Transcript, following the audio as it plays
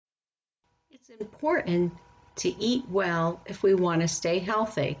It's important to eat well if we want to stay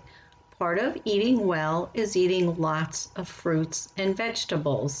healthy. Part of eating well is eating lots of fruits and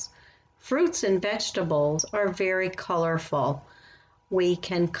vegetables. Fruits and vegetables are very colorful. We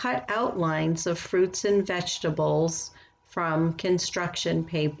can cut outlines of fruits and vegetables from construction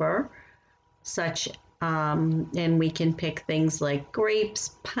paper, and we can pick things like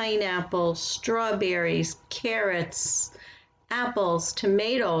grapes, pineapples, strawberries, carrots, apples,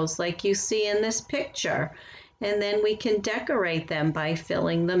 tomatoes, like you see in this picture. And then we can decorate them by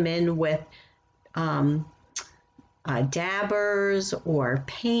filling them in with dabbers or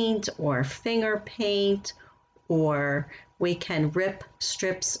paint or finger paint, or we can rip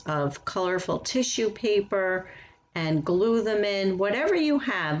strips of colorful tissue paper and glue them in. Whatever you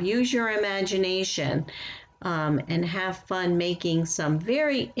have, use your imagination and have fun making some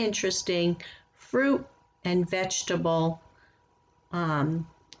very interesting fruit and vegetable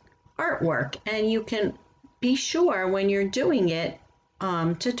artwork. And you can be sure when you're doing it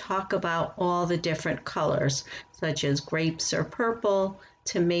to talk about all the different colors, such as grapes are purple,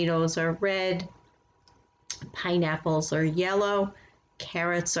 tomatoes are red, pineapples are yellow,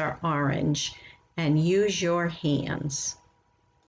 carrots are orange, and use your hands.